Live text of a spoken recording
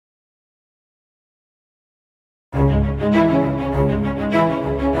Hey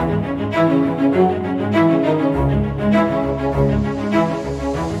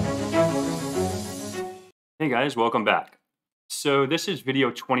guys, welcome back. So this is video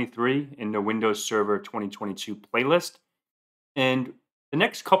 23 in the Windows Server 2022 playlist. And the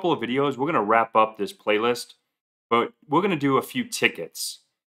next couple of videos, we're going to wrap up this playlist, but we're going to do a few tickets.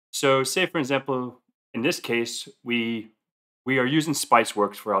 So say for example, in this case, we are using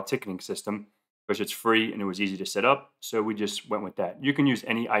Spiceworks for our ticketing system because it's free and it was easy to set up. So we just went with that. You can use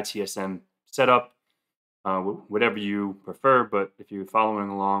any ITSM setup, whatever you prefer, but if you're following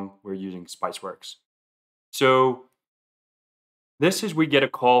along, we're using Spiceworks. So this is we get a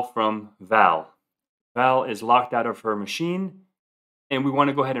call from Val. Val is locked out of her machine and we want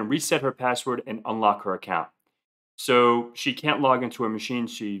to go ahead and reset her password and unlock her account. So she can't log into her machine.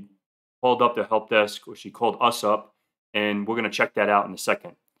 She called up the help desk or she called us up and we're going to check that out in a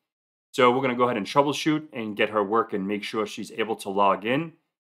second. So we're going to go ahead and troubleshoot and get her work and make sure she's able to log in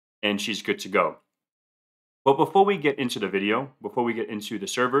and she's good to go. But before we get into the video, before we get into the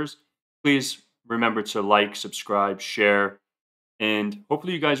servers, please remember to like, subscribe, share, and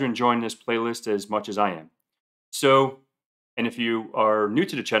hopefully you guys are enjoying this playlist as much as I am. So, and if you are new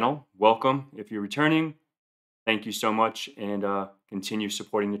to the channel, welcome. If you're returning, thank you so much and continue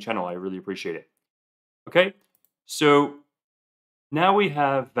supporting the channel. I really appreciate it. Okay, so now we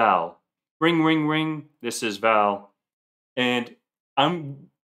have Val. Ring, ring, ring. This is Val. And I'm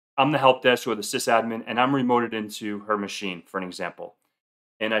the help desk or the sysadmin, and I'm remoted into her machine, for an example.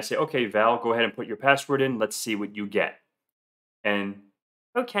 And I say, okay, Val, go ahead and put your password in. Let's see what you get. And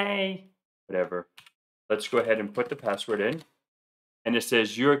okay, whatever. Let's go ahead and put the password in. And it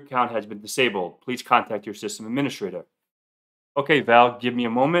says, your account has been disabled. Please contact your system administrator. Okay, Val, give me a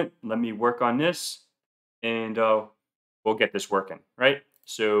moment. Let me work on this. And we'll get this working, right?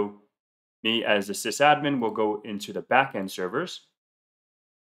 So me as the sysadmin will go into the backend servers.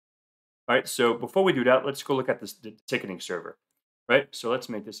 All right, so before we do that, let's go look at the ticketing server. Right, so let's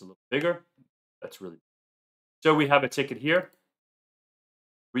make this a little bigger. That's really so we have a ticket here.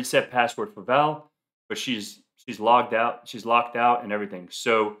 Reset password for Val, but she's logged out. She's locked out and everything.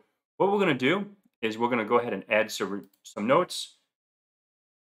 So what we're going to do is we're going to go ahead and add some notes.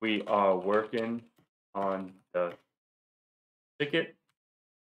 We are working on the ticket.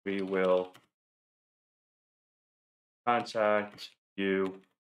 We will contact you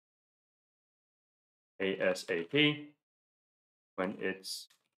ASAP when it's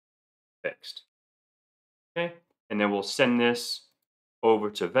fixed. Okay, and then we'll send this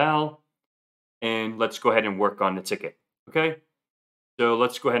over to Val and let's go ahead and work on the ticket. Okay, so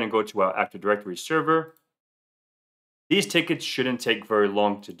let's go ahead and go to our Active Directory server. These tickets shouldn't take very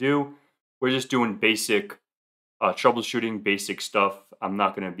long to do. We're just doing basic troubleshooting, basic stuff. I'm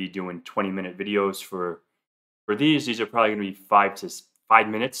not going to be doing 20-minute videos for these. These are probably going to be 5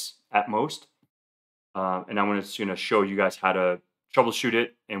 minutes at most. And I'm just going to show you guys how to troubleshoot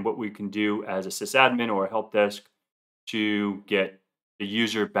it and what we can do as a sysadmin or a help desk to get the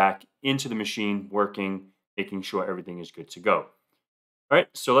user back into the machine working, making sure everything is good to go. All right,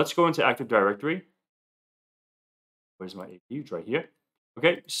 so let's go into Active Directory. Where's my AD? It's right here.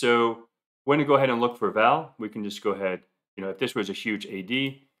 Okay, so we're going to go ahead and look for Val. We can just go ahead, if this was a huge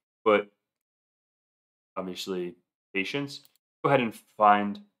AD, but obviously patience. Go ahead and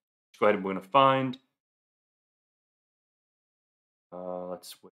find, we're going to find,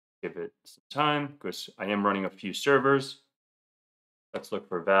 let's give it some time because I am running a few servers. Let's look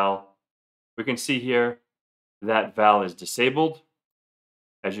for Val. We can see here that Val is disabled.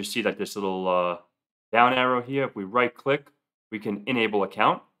 As you see, like this little down arrow here, if we right click, we can enable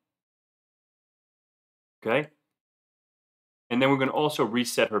account. Okay. And then we're going to also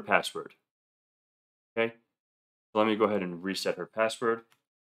reset her password. Okay. So let me go ahead and reset her password.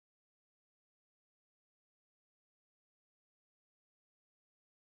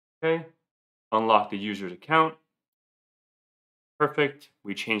 Okay. Unlock the user's account. Perfect.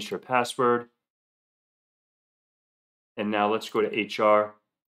 We changed her password. And now let's go to HR,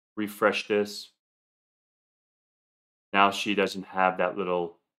 refresh this. Now she doesn't have that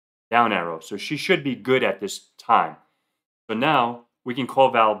little down arrow. So she should be good at this time. So now we can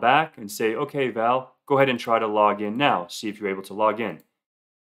call Val back and say, okay, Val, go ahead and try to log in now. See if you're able to log in.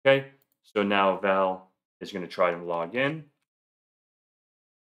 Okay. So now Val is going to try to log in.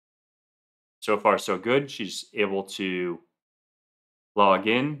 So far, so good. She's able to log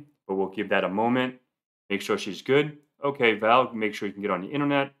in, but we'll give that a moment. Make sure she's good. Okay, Val, make sure you can get on the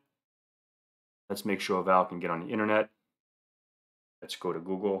internet. Let's make sure Val can get on the internet. Let's go to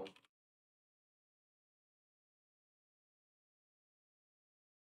Google.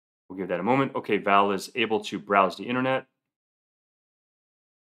 We'll give that a moment. Okay, Val is able to browse the internet.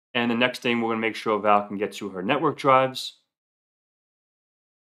 And the next thing, we're going to make sure Val can get to her network drives.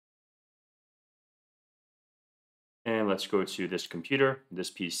 And let's go to this computer,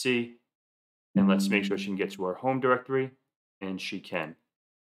 this PC, and let's make sure she can get to our home directory, and she can.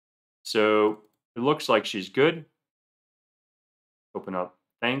 So it looks like she's good. Open up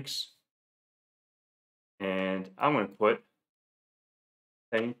thanks. And I'm going to put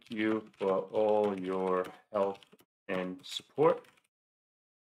thank you for all your help and support.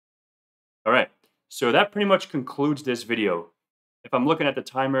 All right, so that pretty much concludes this video. If I'm looking at the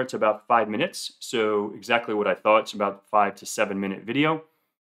timer, it's about 5 minutes. So exactly what I thought, it's about 5 to 7 minute video.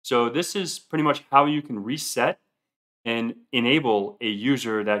 So this is pretty much how you can reset and enable a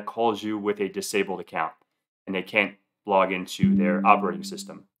user that calls you with a disabled account and they can't log into their operating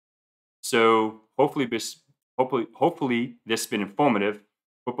system. So hopefully this has been informative.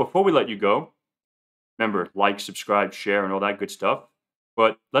 But before we let you go, remember, like, subscribe, share, and all that good stuff.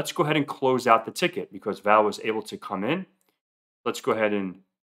 But let's go ahead and close out the ticket because Val was able to come in. Let's go ahead and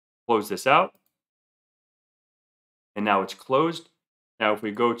close this out. And now it's closed. Now, if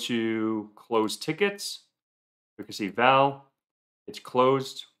we go to close tickets, we can see Val, it's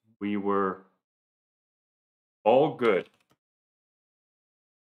closed. We were all good.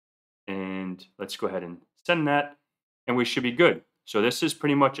 And let's go ahead and send that, and we should be good. So this is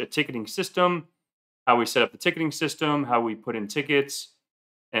pretty much a ticketing system, how we set up the ticketing system, how we put in tickets,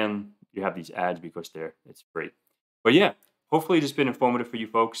 and you have these ads because it's free. But yeah, hopefully this has been informative for you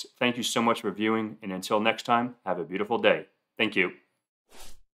folks. Thank you so much for viewing, and until next time, have a beautiful day. Thank you.